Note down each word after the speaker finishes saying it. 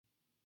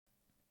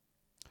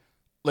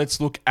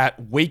Let's look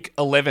at Week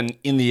 11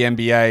 in the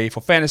NBA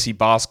for fantasy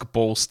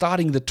basketball,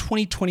 starting the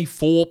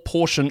 2024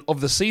 portion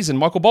of the season.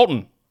 Michael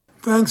Bolton.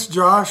 Thanks,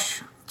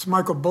 Josh. It's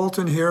Michael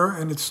Bolton here,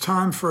 and it's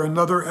time for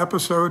another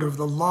episode of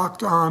the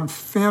Locked On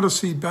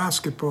Fantasy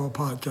Basketball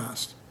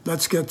Podcast.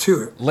 Let's get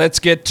to it. Let's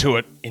get to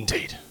it,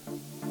 indeed.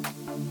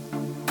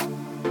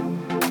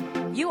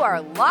 You are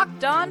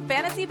Locked On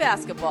Fantasy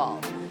Basketball,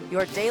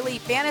 your daily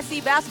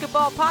fantasy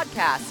basketball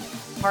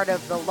podcast, part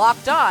of the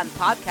Locked On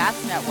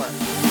Podcast Network.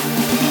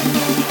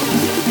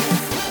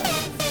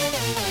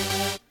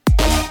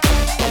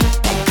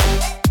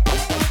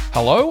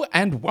 Hello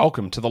and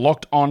welcome to the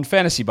Locked On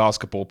Fantasy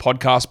Basketball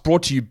Podcast,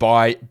 brought to you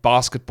by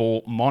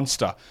Basketball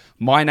Monster.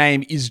 My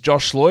name is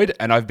Josh Lloyd,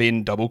 and I've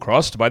been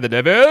double-crossed by the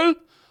devil.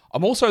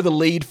 I'm also the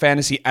lead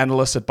fantasy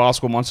analyst at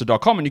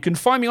basketballmonster.com, and you can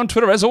find me on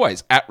Twitter, as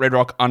always, at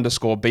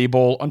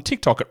redrock_bball, on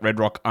TikTok at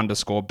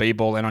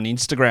redrock_bball, and on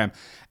Instagram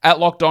at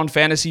Locked On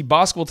Fantasy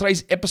Basketball.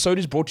 Today's episode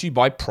is brought to you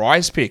by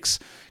PrizePicks.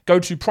 Go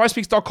to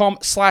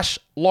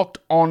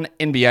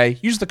prizepicks.com/LockedOnNBA.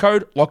 Use the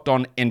code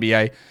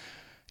LockedOnNBA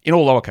in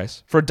all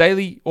lowercase for a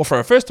daily or for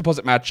a first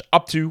deposit match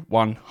up to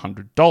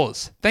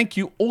 $100. Thank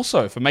you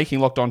also for making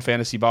Locked On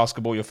Fantasy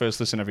Basketball your first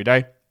listen every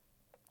day.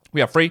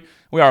 We are free.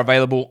 We are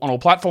available on all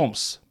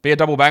platforms. Be a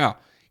double banger.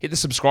 Hit the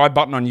subscribe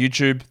button on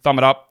YouTube, thumb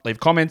it up, leave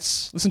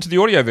comments, listen to the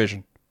audio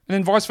version, and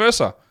then vice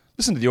versa.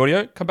 Listen to the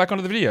audio, come back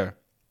onto the video.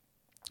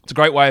 It's a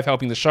great way of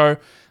helping the show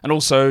and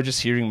also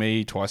just hearing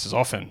me twice as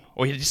often.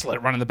 Or you just let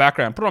it run in the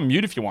background. Put it on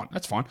mute if you want.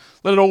 That's fine.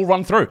 Let it all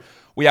run through.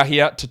 We are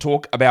here to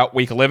talk about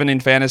Week 11 in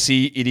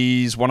fantasy. It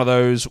is one of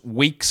those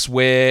weeks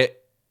where,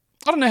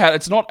 I don't know how,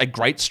 it's not a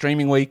great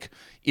streaming week.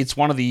 It's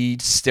one of the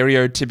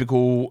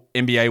stereotypical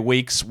NBA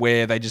weeks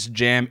where they just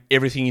jam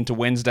everything into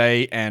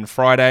Wednesday and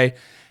Friday.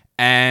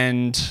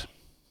 And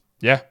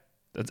yeah,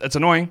 it's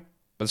annoying,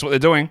 but it's what they're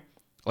doing.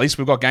 At least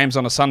we've got games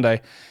on a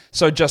Sunday.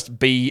 So just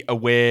be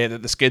aware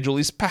that the schedule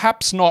is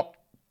perhaps not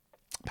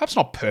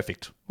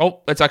perfect.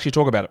 Well, let's actually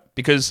talk about it,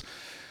 because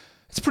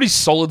it's a pretty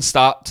solid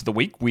start to the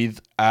week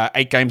with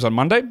 8 games on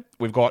Monday.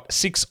 We've got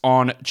 6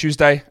 on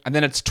Tuesday, and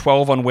then it's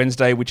 12 on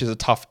Wednesday, which is a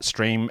tough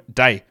stream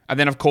day. And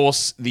then, of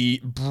course,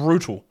 the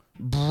brutal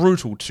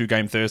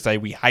 2-game Thursday.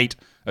 We hate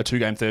a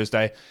 2-game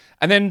Thursday.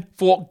 And then,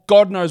 for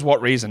God knows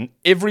what reason,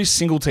 every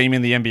single team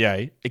in the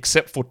NBA,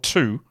 except for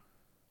 2,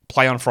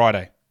 play on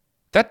Friday.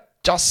 That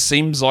just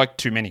seems like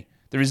too many.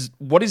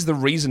 What is the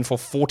reason for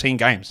 14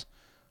 games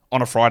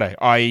on a Friday?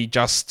 I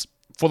just,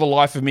 for the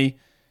life of me,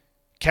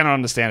 cannot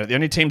understand it. The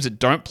only teams that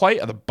don't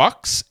play are the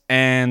Bucks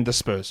and the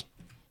Spurs.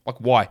 Like,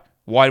 why?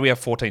 Why do we have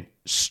 14?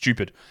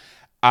 Stupid.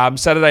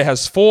 Saturday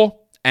has 4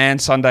 and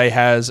Sunday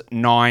has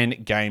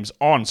 9 games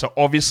on. So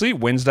obviously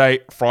Wednesday,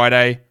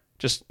 Friday,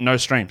 just no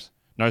streams.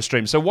 No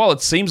streams. So while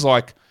it seems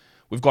like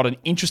we've got an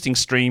interesting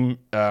stream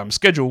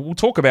schedule, we'll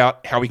talk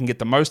about how we can get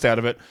the most out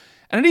of it.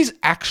 And it is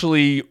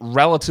actually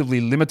relatively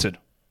limited.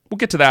 We'll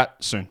get to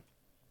that soon.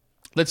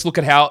 Let's look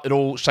at how it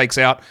all shakes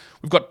out.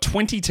 We've got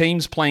 20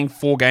 teams playing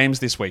 4 games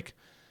this week.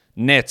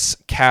 Nets,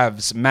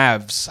 Cavs,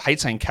 Mavs. I hate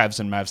saying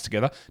Cavs and Mavs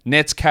together.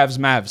 Nets, Cavs,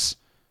 Mavs.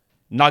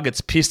 Nuggets,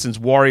 Pistons,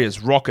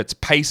 Warriors, Rockets,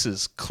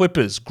 Pacers,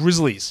 Clippers,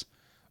 Grizzlies.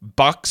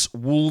 Bucks,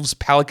 Wolves,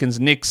 Pelicans,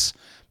 Knicks.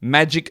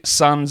 Magic,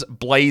 Suns,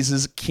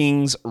 Blazers,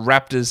 Kings,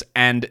 Raptors,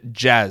 and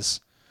Jazz.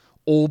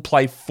 All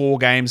play 4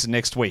 games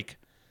next week.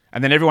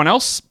 And then everyone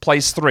else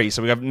plays 3,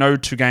 so we have no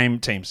 2-game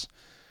teams.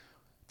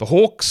 The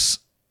Hawks,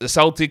 the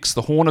Celtics,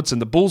 the Hornets,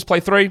 and the Bulls play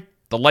 3.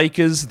 The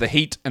Lakers, the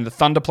Heat, and the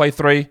Thunder play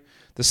 3.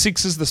 The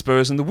Sixers, the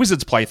Spurs, and the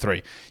Wizards play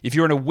 3. If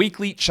you're in a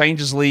weekly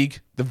changes league,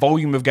 the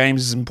volume of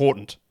games is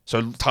important.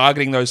 So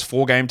targeting those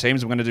 4-game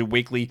teams, we're going to do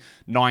weekly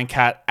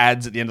 9-cat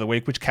ads at the end of the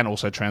week, which can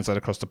also translate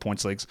across to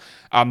points leagues.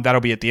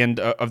 That'll be at the end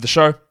of the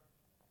show.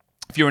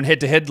 If you're in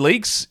head-to-head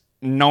leagues,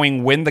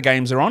 knowing when the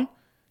games are on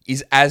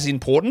is as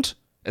important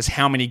as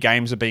how many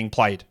games are being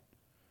played.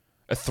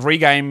 A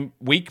 3-game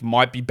week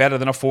might be better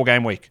than a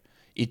 4-game week.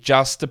 It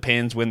just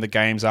depends when the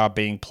games are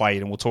being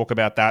played, and we'll talk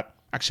about that.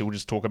 Actually, we'll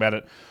just talk about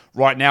it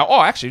right now.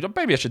 Oh, actually,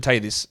 maybe I should tell you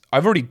this.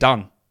 I've already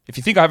done. If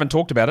you think I haven't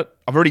talked about it,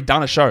 I've already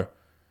done a show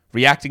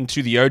reacting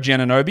to the OG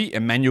Anunoby,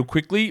 Emmanuel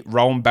Quickley,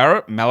 Rowan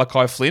Barrett,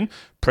 Malachi Flynn,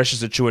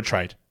 Precious Achiuwa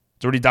trade.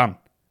 It's already done.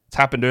 It's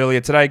happened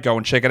earlier today. Go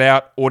and check it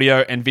out.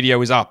 Audio and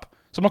video is up.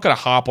 So I'm not going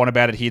to harp on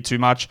about it here too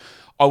much.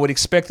 I would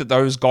expect that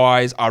those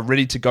guys are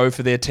ready to go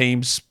for their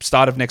teams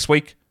start of next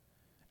week,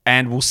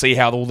 and we'll see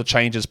how all the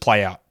changes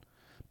play out.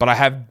 But I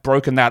have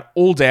broken that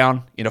all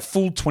down in a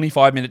full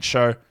 25-minute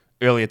show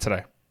earlier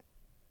today.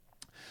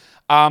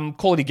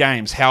 Quality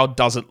games. How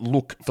does it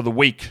look for the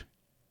week?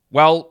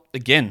 Well,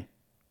 again,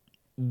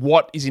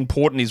 what is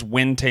important is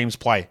when teams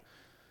play.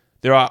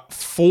 There are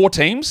 4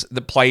 teams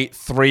that play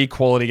 3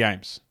 quality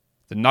games.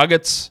 The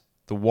Nuggets,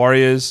 the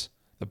Warriors,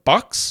 the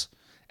Bucks,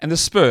 and the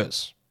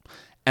Spurs.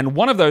 And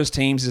one of those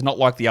teams is not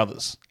like the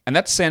others, and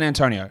that's San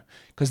Antonio,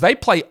 because they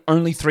play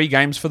only 3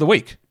 games for the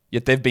week,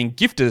 yet they've been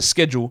gifted a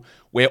schedule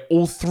where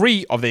all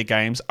 3 of their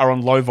games are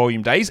on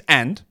low-volume days,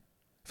 and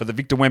for the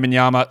Victor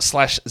Wembanyama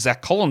 /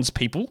 Zach Collins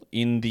people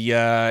in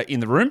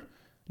the room,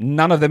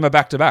 none of them are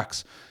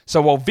back-to-backs.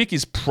 So while Vic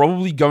is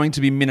probably going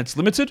to be minutes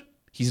limited,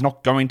 he's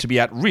not going to be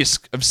at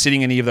risk of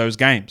sitting any of those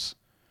games.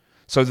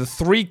 So the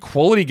 3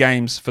 quality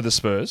games for the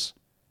Spurs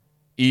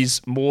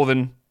is more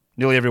than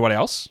nearly everyone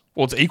else.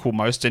 Well, it's equal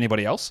most to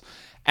anybody else.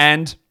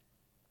 And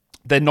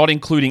they're not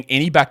including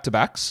any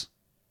back-to-backs.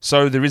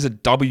 So there is a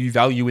W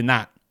value in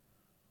that.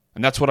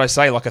 And that's what I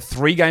say. Like a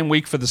 3-game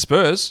week for the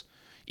Spurs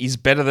is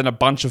better than a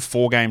bunch of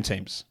 4-game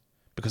teams.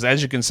 Because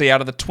as you can see,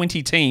 out of the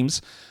 20 teams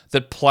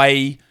that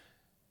play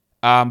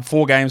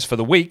 4 games for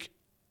the week,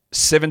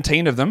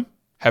 17 of them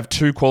have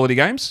 2 quality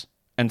games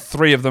and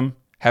 3 of them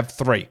have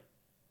 3.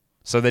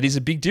 So that is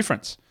a big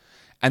difference.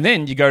 And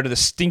then you go to the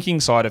stinking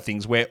side of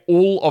things where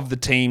all of the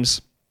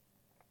teams,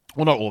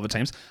 well, not all of the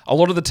teams, a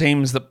lot of the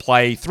teams that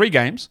play 3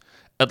 games,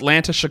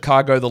 Atlanta,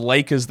 Chicago, the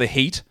Lakers, the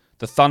Heat,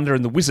 the Thunder,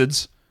 and the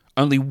Wizards,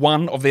 only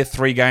 1 of their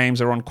 3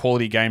 games are on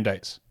quality game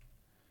days.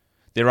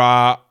 There's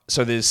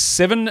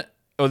 10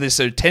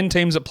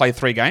 teams that play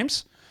 3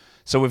 games.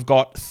 So we've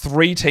got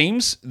 3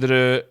 teams that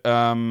are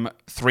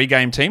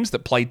 3-game teams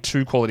that play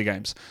 2 quality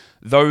games.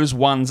 Those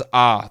ones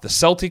are the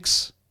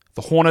Celtics,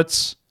 the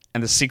Hornets,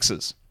 and the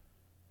Sixers.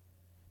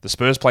 The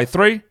Spurs play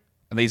 3,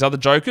 and these other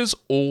jokers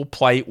all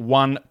play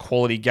 1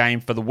 quality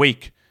game for the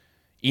week.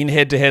 In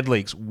head-to-head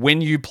leagues,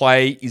 when you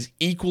play is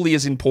equally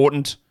as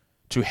important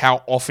to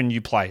how often you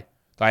play.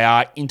 They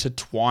are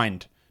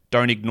intertwined.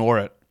 Don't ignore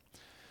it.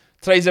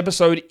 Today's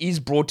episode is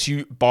brought to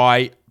you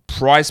by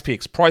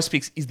PrizePicks.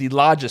 PrizePicks is the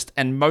largest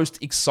and most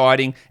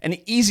exciting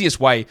and easiest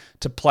way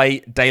to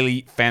play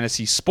daily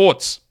fantasy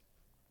sports.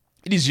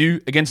 It is you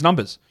against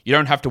numbers. You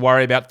don't have to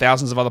worry about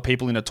thousands of other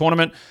people in a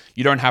tournament.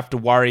 You don't have to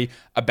worry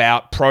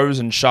about pros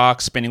and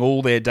sharks spending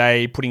all their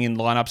day putting in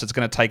lineups that's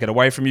going to take it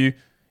away from you.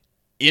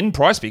 In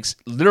PrizePicks,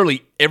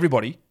 literally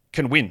everybody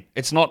can win.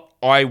 It's not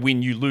I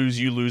win, you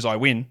lose, I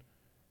win.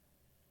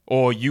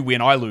 Or you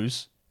win, I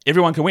lose.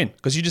 Everyone can win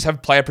because you just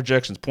have player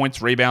projections,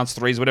 points, rebounds,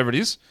 threes, whatever it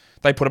is.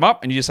 They put them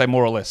up and you just say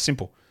more or less.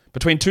 Simple.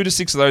 Between 2 to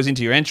 6 of those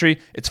into your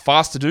entry, it's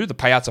fast to do. The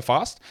payouts are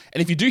fast.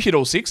 And if you do hit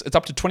all 6, it's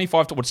up to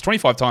 25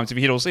 times if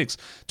you hit all 6.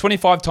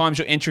 25 times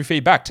your entry fee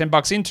back.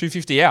 $10 in,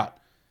 $250 out.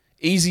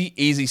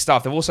 Easy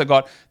stuff. They've also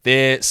got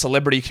their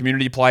celebrity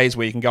community plays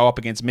where you can go up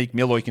against Meek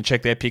Mill or you can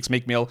check their picks.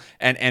 Meek Mill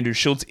and Andrew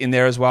Schultz in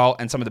there as well.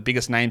 And some of the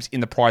biggest names in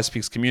the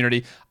PrizePicks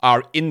community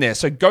are in there.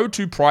 So go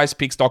to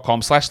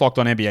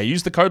prizepicks.com/LockedOnNBA.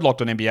 Use the code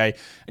LockedOnNBA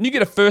and you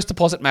get a first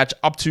deposit match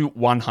up to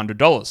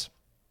 $100.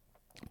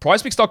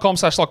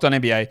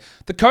 PrizePicks.com/LockedOnNBA.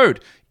 The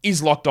code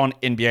is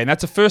LockedOnNBA and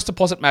that's a first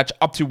deposit match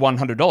up to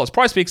 $100.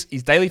 PrizePicks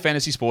is daily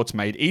fantasy sports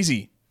made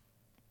easy.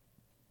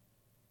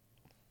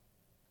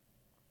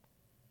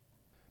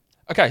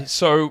 Okay,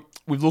 so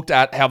we've looked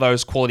at how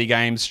those quality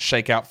games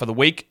shake out for the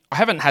week. I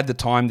haven't had the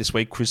time this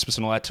week, Christmas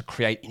and all that, to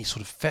create any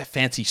sort of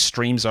fancy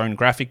stream zone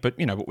graphic, but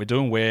you know what we're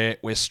doing. We're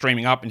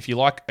streaming up, and if you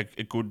like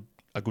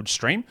a good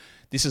stream,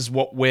 this is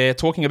what we're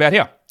talking about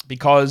here.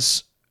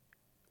 Because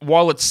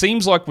while it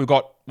seems like we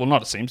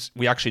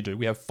actually do.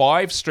 We have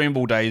 5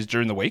 streamable days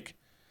during the week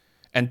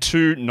and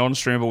 2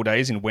 non-streamable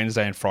days in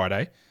Wednesday and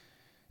Friday.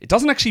 It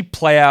doesn't actually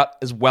play out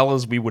as well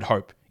as we would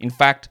hope. In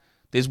fact,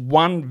 there's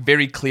one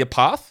very clear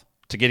path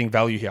to getting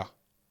value here.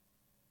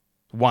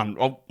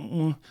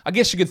 I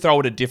guess you could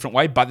throw it a different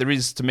way, but there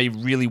is, to me,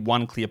 really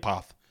one clear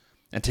path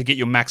and to get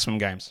your maximum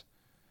games.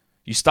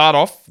 You start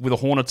off with a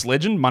Hornets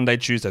legend Monday,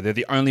 Tuesday. They're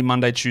the only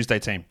Monday, Tuesday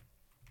team.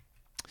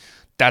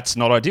 That's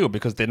not ideal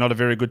because they're not a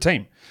very good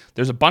team.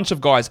 There's a bunch of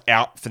guys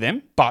out for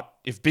them, but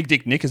if Big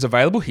Dick Nick is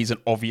available, he's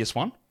an obvious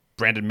one.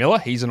 Brandon Miller,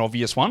 he's an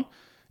obvious one.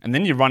 And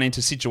then you run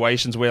into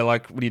situations where,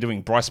 like, what are you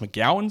doing? Bryce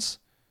McGowan's?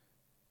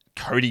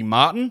 Cody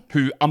Martin,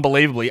 who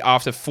unbelievably,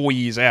 after 4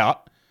 years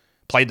out,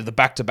 played the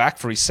back-to-back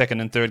for his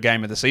second and third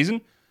game of the season.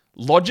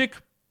 Logic,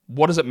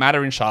 what does it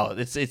matter in Charlotte?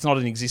 It's not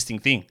an existing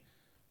thing.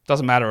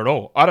 Doesn't matter at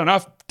all. I don't know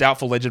if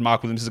doubtful legend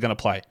Mark Williams is going to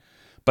play,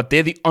 but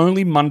they're the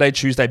only Monday,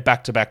 Tuesday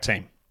back-to-back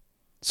team.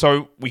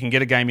 So we can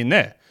get a game in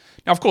there.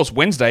 Now, of course,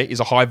 Wednesday is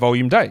a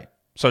high-volume day,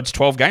 so it's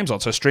 12 games on,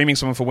 so streaming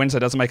someone for Wednesday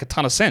doesn't make a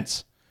ton of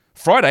sense.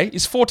 Friday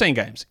is 14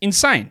 games.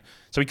 Insane.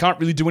 So we can't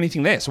really do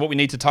anything there. So what we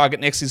need to target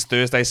next is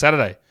Thursday,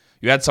 Saturday.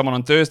 You add someone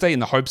on Thursday in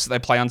the hopes that they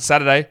play on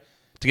Saturday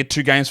to get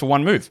 2 games for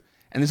 1 move.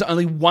 And there's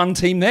only one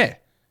team there.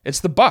 It's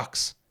the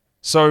Bucks.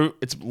 So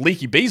it's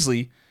Leaky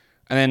Beasley.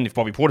 And then if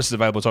Bobby Portis is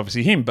available, it's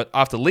obviously him. But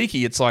after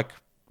Leaky, it's like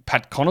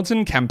Pat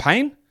Connaughton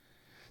campaign.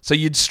 So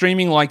you're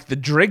streaming like the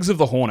dregs of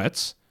the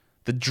Hornets,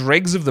 the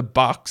dregs of the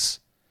Bucks.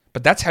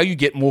 But that's how you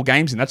get more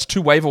games in. That's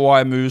 2 waiver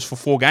wire moves for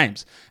 4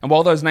 games. And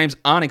while those names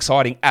aren't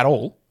exciting at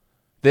all,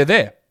 they're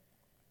there.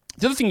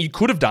 The other thing you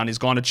could have done is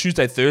gone to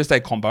Tuesday-Thursday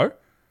combo.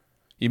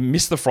 You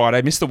missed the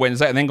Friday, missed the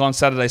Wednesday, and then gone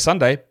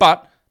Saturday-Sunday,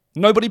 but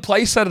nobody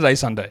plays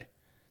Saturday-Sunday.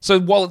 So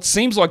while it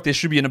seems like there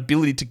should be an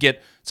ability to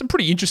get some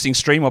pretty interesting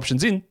stream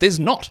options in, there's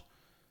not.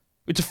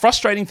 It's a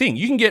frustrating thing.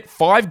 You can get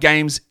 5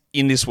 games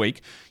in this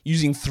week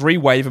using 3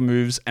 waiver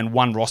moves and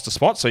 1 roster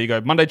spot. So you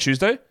go Monday,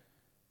 Tuesday,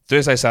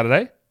 Thursday,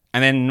 Saturday,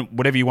 and then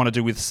whatever you want to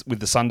do with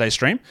the Sunday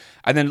stream.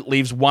 And then it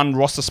leaves 1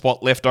 roster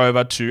spot left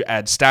over to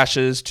add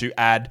stashes, to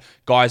add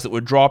guys that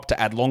were dropped, to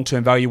add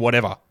long-term value,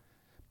 whatever.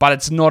 But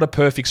it's not a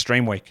perfect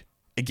stream week.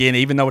 Again,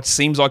 even though it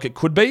seems like it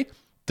could be,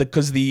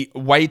 because the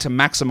way to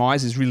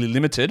maximize is really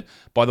limited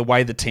by the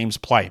way the teams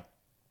play.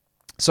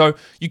 So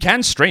you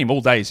can stream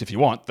all days if you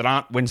want that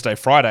aren't Wednesday,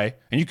 Friday,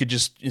 and you could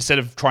just, instead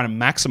of trying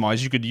to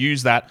maximize, you could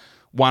use that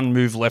one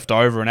move left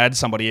over and add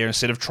somebody here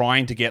instead of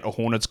trying to get a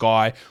Hornets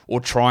guy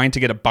or trying to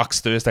get a Bucks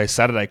Thursday,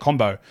 Saturday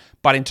combo.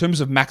 But in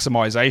terms of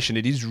maximization,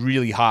 it is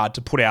really hard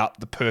to put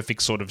out the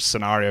perfect sort of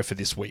scenario for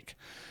this week.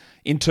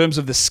 In terms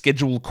of the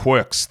schedule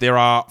quirks, there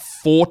are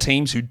 4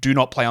 teams who do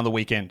not play on the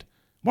weekend.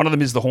 One of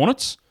them is the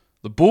Hornets,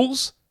 the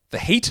Bulls, the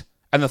Heat,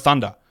 and the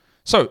Thunder.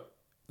 So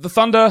the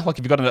Thunder, like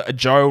if you've got a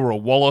Joe or a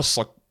Wallace,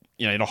 like,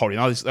 you're not holding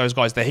those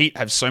guys. The Heat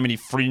have so many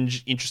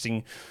fringe,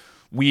 interesting,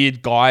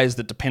 weird guys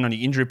that depend on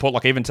your injury report.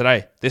 Like even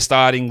today, they're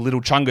starting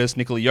Little Chungus,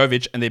 Nikola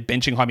Jovic, and they're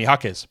benching Jaime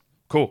Jaquez.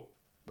 Cool.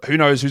 Who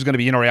knows who's going to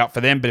be in or out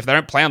for them, but if they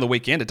don't play on the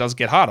weekend, it does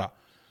get harder.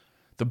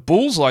 The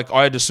Bulls, like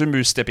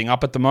Ayodasumbou's stepping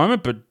up at the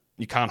moment, but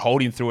you can't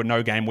hold him through a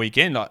no-game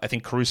weekend. I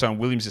think Caruso and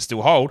Williams is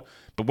still hold.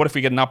 But what if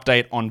we get an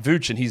update on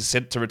Vooch and he's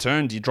set to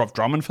return? Do you drop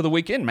Drummond for the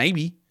weekend?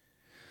 Maybe.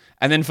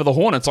 And then for the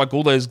Hornets, like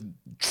all those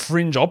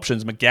fringe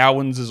options,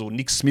 McGowan's or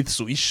Nick Smiths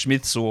or Ish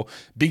Smiths or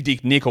Big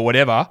Dick Nick or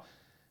whatever,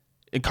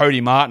 and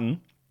Cody Martin,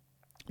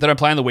 they don't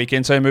play on the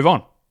weekend, so you move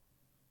on.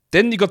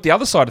 Then you got the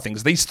other side of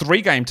things. These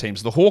 3-game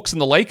teams, the Hawks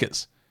and the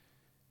Lakers,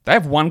 they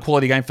have one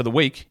quality game for the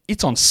week.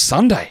 It's on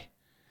Sunday.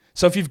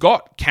 So if you've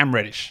got Cam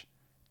Reddish,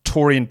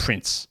 Taurean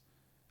Prince,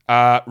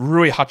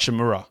 Rui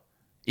Hachimura,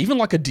 even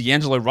like a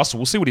D'Angelo Russell,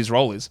 we'll see what his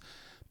role is.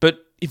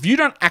 But if you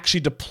don't actually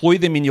deploy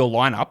them in your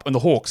lineup, and the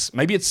Hawks,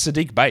 maybe it's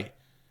Sadiq Bey.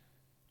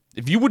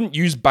 If you wouldn't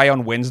use Bey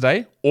on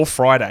Wednesday or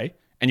Friday,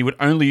 and you would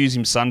only use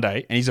him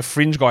Sunday, and he's a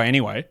fringe guy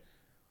anyway,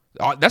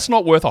 that's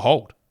not worth a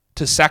hold.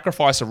 To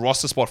sacrifice a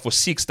roster spot for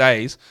 6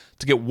 days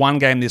to get one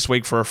game this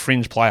week for a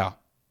fringe player.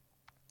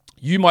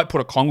 You might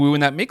put a Kongwu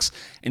in that mix,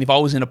 and if I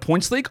was in a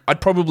points league,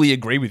 I'd probably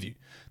agree with you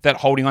that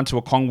holding onto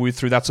a Kongwu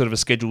through that sort of a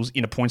schedule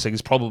in a points league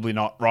is probably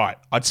not right.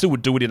 I'd still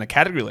would do it in a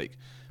category league,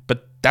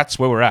 but that's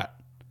where we're at.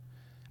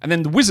 And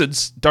then the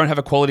Wizards don't have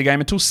a quality game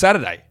until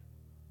Saturday.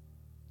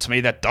 To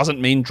me, that doesn't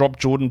mean drop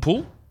Jordan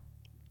Poole,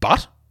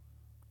 but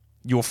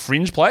your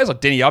fringe players, like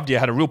Denny Avdia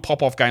had a real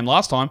pop-off game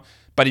last time,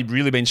 but he'd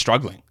really been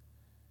struggling.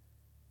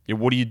 Yeah,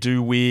 what do you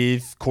do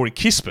with Corey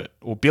Kispert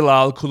or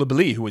Bilal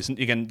Coulibaly, who is,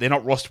 again, they're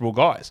not rosterable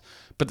guys,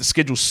 but the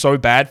schedule's so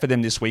bad for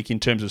them this week in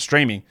terms of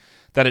streaming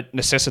that it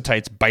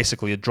necessitates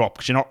basically a drop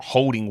because you're not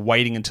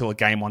waiting until a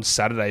game on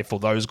Saturday for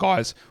those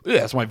guys,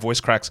 that's my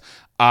voice cracks,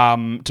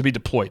 to be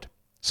deployed.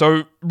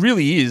 So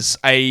really is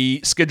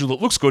a schedule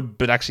that looks good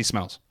but actually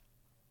smells.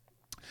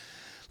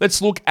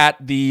 Let's look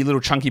at the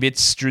little chunky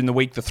bits during the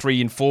week, the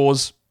 3 and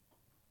 4s.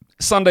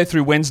 Sunday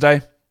through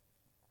Wednesday,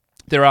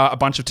 there are a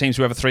bunch of teams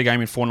who have a 3-game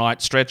and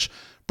 4-night stretch.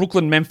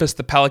 Brooklyn, Memphis,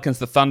 the Pelicans,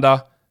 the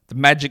Thunder, the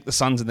Magic, the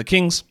Suns, and the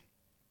Kings.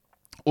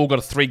 All got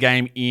a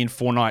 3-game in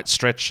 4-night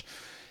stretch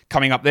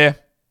coming up there.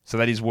 So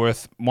that is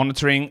worth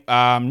monitoring.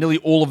 Nearly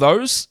all of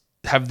those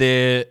have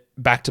their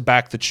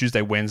back-to-back the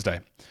Tuesday,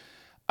 Wednesday.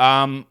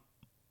 In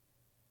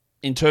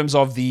terms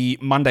of the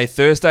Monday,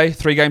 Thursday,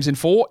 3 games in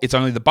 4, it's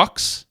only the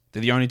Bucks.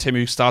 They're the only team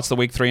who starts the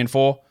week 3 and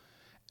 4.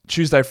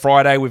 Tuesday,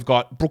 Friday, we've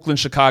got Brooklyn,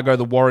 Chicago,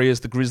 the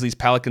Warriors, the Grizzlies,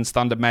 Pelicans,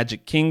 Thunder,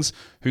 Magic, Kings,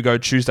 who go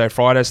Tuesday,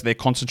 Friday, so they're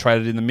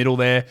concentrated in the middle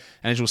there.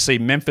 And as you'll see,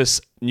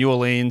 Memphis, New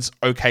Orleans,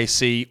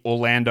 OKC,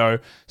 Orlando,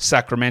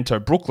 Sacramento,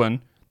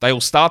 Brooklyn, they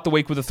all start the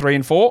week with a 3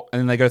 and 4,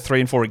 and then they go 3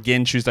 and 4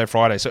 again Tuesday,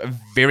 Friday. So a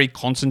very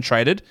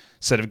concentrated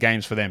set of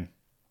games for them.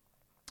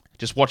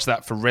 Just watch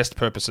that for rest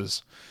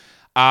purposes.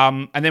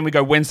 And then we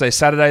go Wednesday,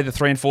 Saturday, the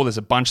 3 and 4. There's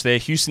a bunch there.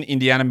 Houston,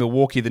 Indiana,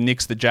 Milwaukee, the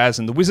Knicks, the Jazz,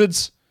 and the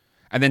Wizards.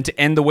 And then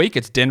to end the week,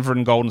 it's Denver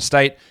and Golden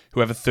State, who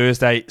have a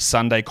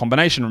Thursday-Sunday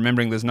combination.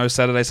 Remembering there's no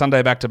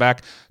Saturday-Sunday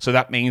back-to-back, so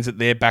that means that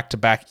their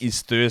back-to-back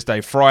is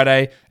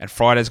Thursday-Friday, and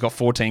Friday's got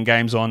 14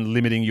 games on,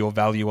 limiting your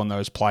value on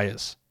those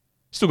players.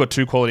 Still got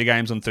 2 quality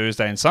games on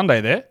Thursday and Sunday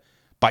there,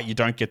 but you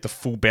don't get the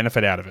full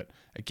benefit out of it.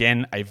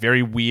 Again, a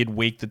very weird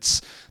week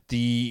that's...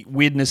 The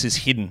weirdness is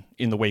hidden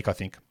in the week, I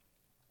think.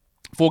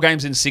 4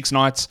 games in 6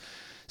 nights,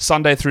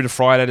 Sunday through to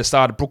Friday to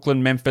start.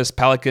 Brooklyn, Memphis,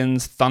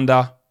 Pelicans,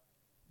 Thunder,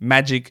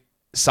 Magic,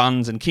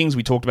 Suns, and Kings.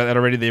 We talked about that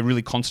already. They're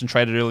really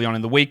concentrated early on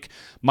in the week.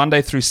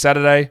 Monday through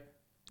Saturday,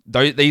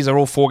 these are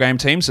all 4-game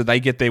teams, so they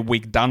get their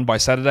week done by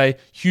Saturday.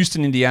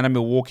 Houston, Indiana,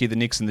 Milwaukee, the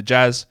Knicks, and the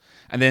Jazz.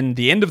 And then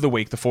the end of the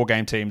week, the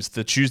 4-game teams,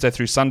 the Tuesday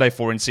through Sunday,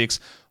 4 and 6.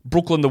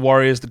 Brooklyn, the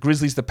Warriors, the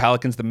Grizzlies, the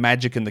Pelicans, the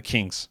Magic, and the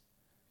Kings.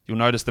 You'll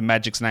notice the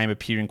Magic's name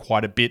appearing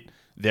quite a bit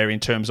there in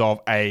terms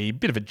of a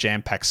bit of a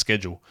jam-packed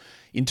schedule.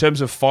 In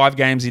terms of 5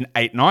 games in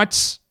 8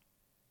 nights,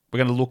 we're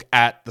going to look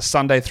at the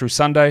Sunday through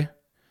Sunday.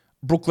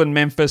 Brooklyn,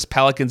 Memphis,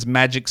 Pelicans,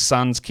 Magic,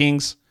 Suns,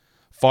 Kings.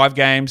 5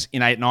 games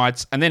in 8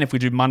 nights. And then if we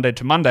do Monday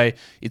to Monday,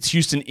 it's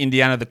Houston,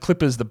 Indiana, the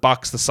Clippers, the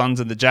Bucks, the Suns,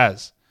 and the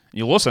Jazz. And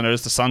you'll also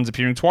notice the Suns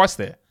appearing twice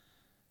there.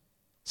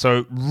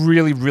 So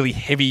really, really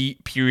heavy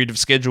period of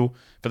schedule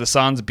for the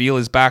Suns. Beal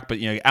is back, but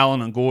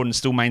Allen and Gordon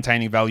still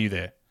maintaining value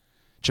there.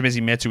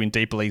 Chimezie Metu in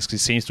deeper leagues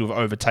because he seems to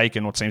have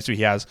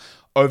he has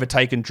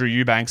overtaken Drew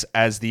Eubanks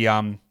as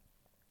the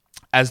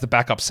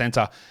backup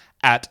center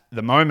at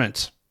the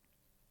moment.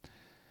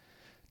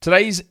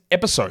 Today's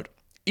episode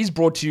is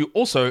brought to you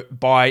also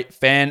by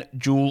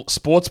FanDuel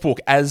Sportsbook.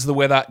 As the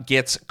weather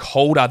gets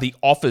colder, the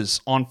offers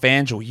on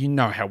FanDuel, you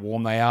know how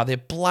warm they are. They're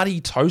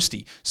bloody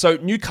toasty. So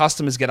new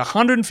customers get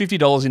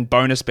 $150 in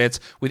bonus bets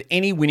with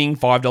any winning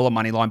 $5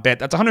 moneyline bet.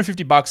 That's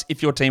 $150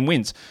 if your team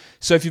wins.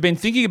 So if you've been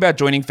thinking about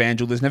joining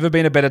FanDuel, there's never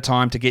been a better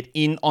time to get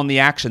in on the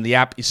action. The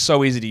app is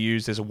so easy to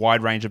use. There's a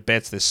wide range of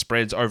bets. There's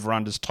spreads,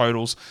 over-unders,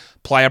 totals,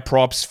 player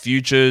props,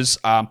 futures,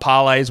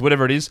 parlays,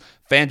 whatever it is.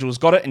 FanDuel's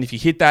got it, and if you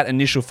hit that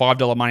initial $5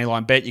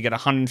 moneyline bet, you get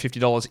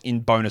 $150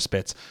 in bonus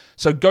bets.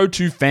 So go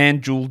to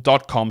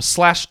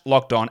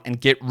FanDuel.com/lockedon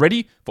and get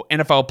ready for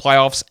NFL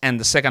playoffs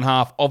and the second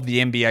half of the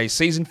NBA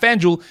season.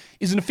 FanDuel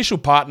is an official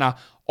partner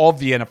of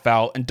the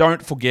NFL, and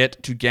don't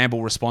forget to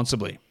gamble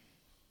responsibly.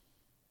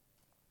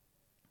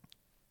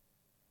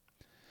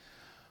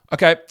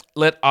 Okay,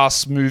 let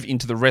us move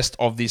into the rest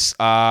of this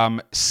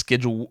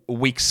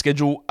week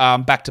schedule.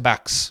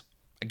 Back-to-backs.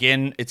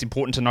 Again, it's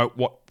important to note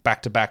what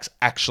back-to-backs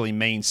actually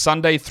mean.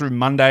 Sunday through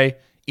Monday,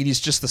 it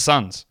is just the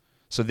Suns.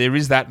 So there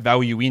is that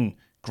value in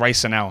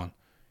Grayson Allen,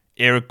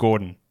 Eric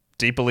Gordon,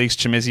 Deepa Leaks,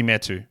 Chimezie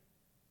Metu.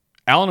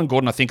 Allen and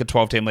Gordon, I think, are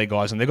 12-team league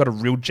guys, and they've got a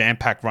real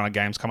jam-packed run of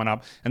games coming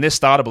up, and they're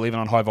startable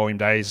even on high-volume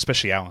days,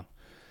 especially Allen.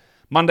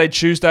 Monday,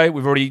 Tuesday,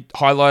 we've already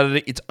highlighted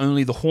it. It's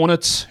only the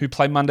Hornets who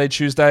play Monday,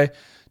 Tuesday.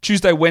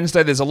 Tuesday,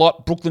 Wednesday, there's a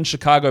lot. Brooklyn,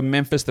 Chicago,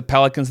 Memphis, the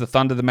Pelicans, the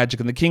Thunder, the Magic,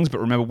 and the Kings. But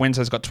remember,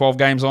 Wednesday's got 12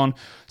 games on,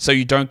 so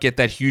you don't get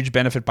that huge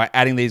benefit by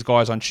adding these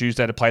guys on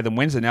Tuesday to play them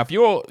Wednesday. Now, if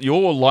your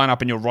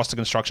lineup and your roster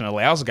construction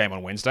allows a game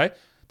on Wednesday,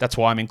 that's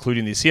why I'm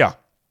including this here.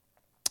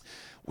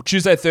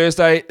 Tuesday,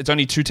 Thursday, it's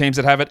only two teams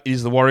that have it. It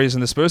is the Warriors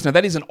and the Spurs. Now,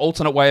 that is an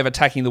alternate way of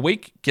attacking the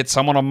week. Get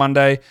someone on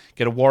Monday,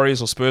 get a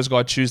Warriors or Spurs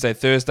guy Tuesday,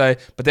 Thursday.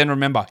 But then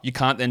remember, you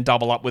can't then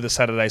double up with a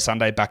Saturday,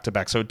 Sunday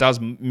back-to-back. So it does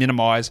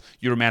minimize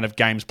your amount of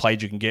games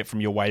played you can get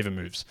from your waiver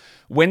moves.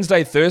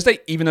 Wednesday, Thursday,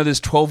 even though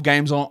there's 12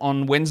 games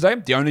on Wednesday,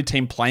 the only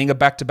team playing a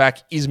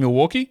back-to-back is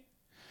Milwaukee.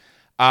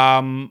 They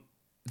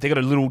got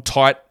a little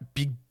tight,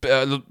 big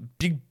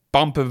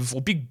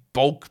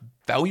bulk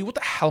value. What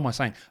the hell am I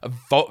saying? A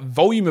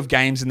volume of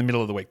games in the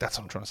middle of the week. That's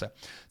what I'm trying to say.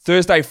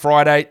 Thursday,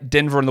 Friday,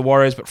 Denver and the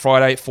Warriors, but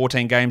Friday,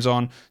 14 games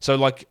on.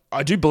 So,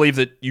 I do believe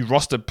that you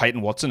roster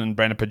Peyton Watson and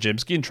Brandon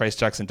Podziemski and Trace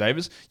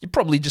Jackson-Davis. You're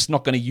probably just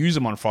not going to use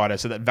them on Friday,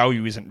 so that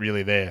value isn't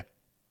really there.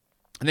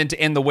 And then to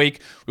end the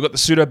week, we've got the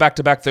pseudo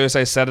back-to-back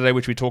Thursday, Saturday,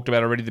 which we talked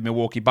about already, the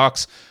Milwaukee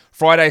Bucks.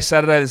 Friday,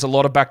 Saturday, there's a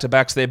lot of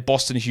back-to-backs there.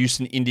 Boston,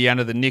 Houston,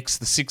 Indiana, the Knicks,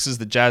 the Sixers,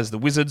 the Jazz, the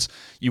Wizards.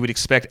 You would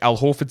expect Al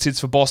Horford sits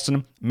for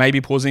Boston,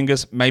 maybe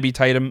Porzingis, maybe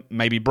Tatum,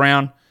 maybe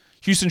Brown.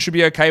 Houston should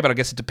be okay, but I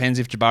guess it depends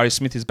if Jabari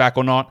Smith is back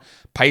or not.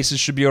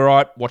 Pacers should be all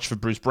right. Watch for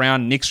Bruce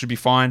Brown. Knicks should be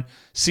fine.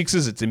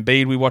 Sixers, it's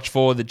Embiid we watch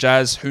for. The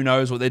Jazz, who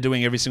knows what they're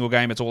doing every single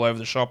game. It's all over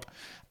the shop.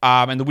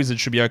 And the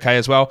Wizards should be okay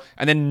as well.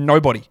 And then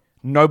nobody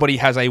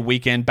has a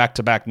weekend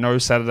back-to-back, no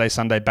Saturday,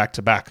 Sunday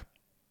back-to-back,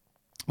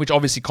 which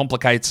obviously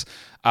complicates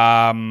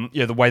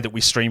the way that we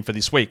stream for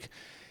this week.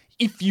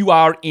 If you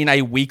are in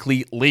a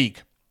weekly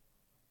league,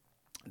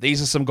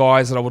 these are some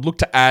guys that I would look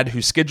to add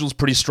whose schedule's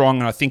pretty strong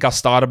and I think are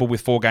startable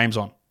with 4 games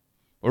on.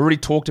 We already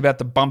talked about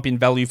the bump in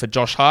value for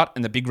Josh Hart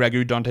and the big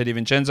Ragu Dante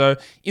DiVincenzo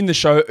in the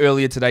show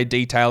earlier today,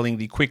 detailing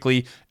the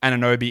Quickly,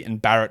 Anunoby,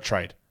 and Barrett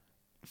trade.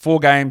 4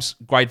 games,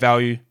 great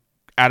value.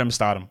 Adam,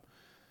 start him.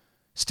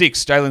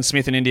 Sticks, Jalen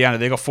Smith in Indiana.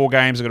 They've got 4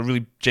 games. They've got a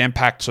really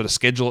jam-packed sort of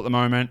schedule at the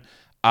moment.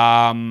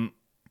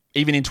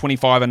 Even in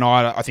 25 a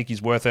night, I think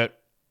he's worth it.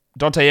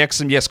 Dante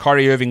Exum, yes,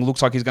 Kyrie Irving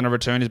looks like he's going to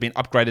return. He's been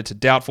upgraded to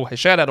doubtful. Hey,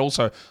 shout out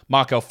also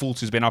Markelle Fultz,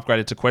 who's been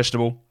upgraded to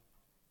questionable.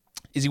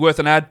 Is he worth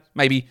an ad?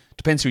 Maybe.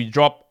 Depends who you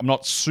drop. I'm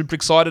not super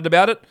excited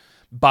about it,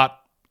 but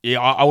yeah,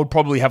 I would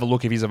probably have a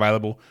look if he's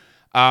available.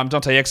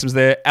 Dante Exum's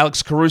there.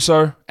 Alex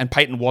Caruso and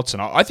Peyton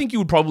Watson. I think you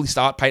would probably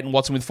start Peyton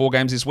Watson with 4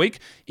 games this week.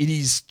 It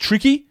is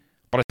tricky,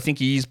 but I think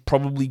he is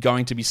probably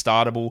going to be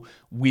startable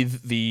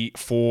with the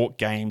 4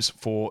 games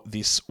for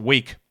this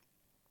week.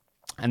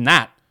 And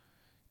that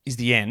is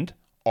the end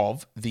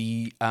of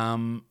the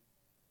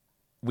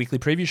weekly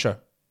preview show.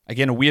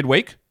 Again, a weird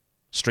week.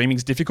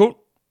 Streaming's difficult.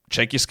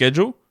 Check your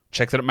schedule.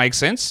 Check that it makes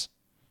sense.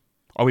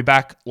 I'll be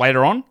back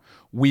later on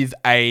with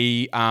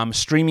a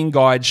streaming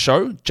guide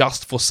show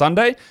just for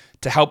Sunday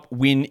to help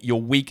win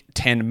your Week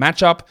 10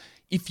 matchup.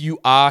 If you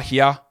are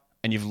here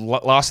and you've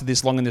lasted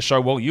this long in the show,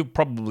 well, you're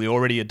probably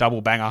already a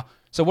double banger.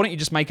 So why don't you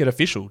just make it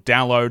official?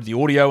 Download the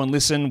audio and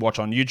listen, watch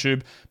on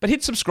YouTube, but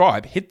hit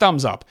subscribe, hit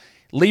thumbs up.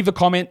 Leave a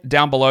comment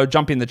down below.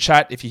 Jump in the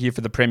chat if you're here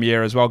for the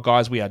premiere as well.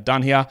 Guys, we are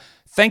done here.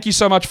 Thank you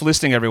so much for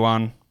listening,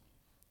 everyone.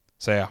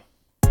 See ya.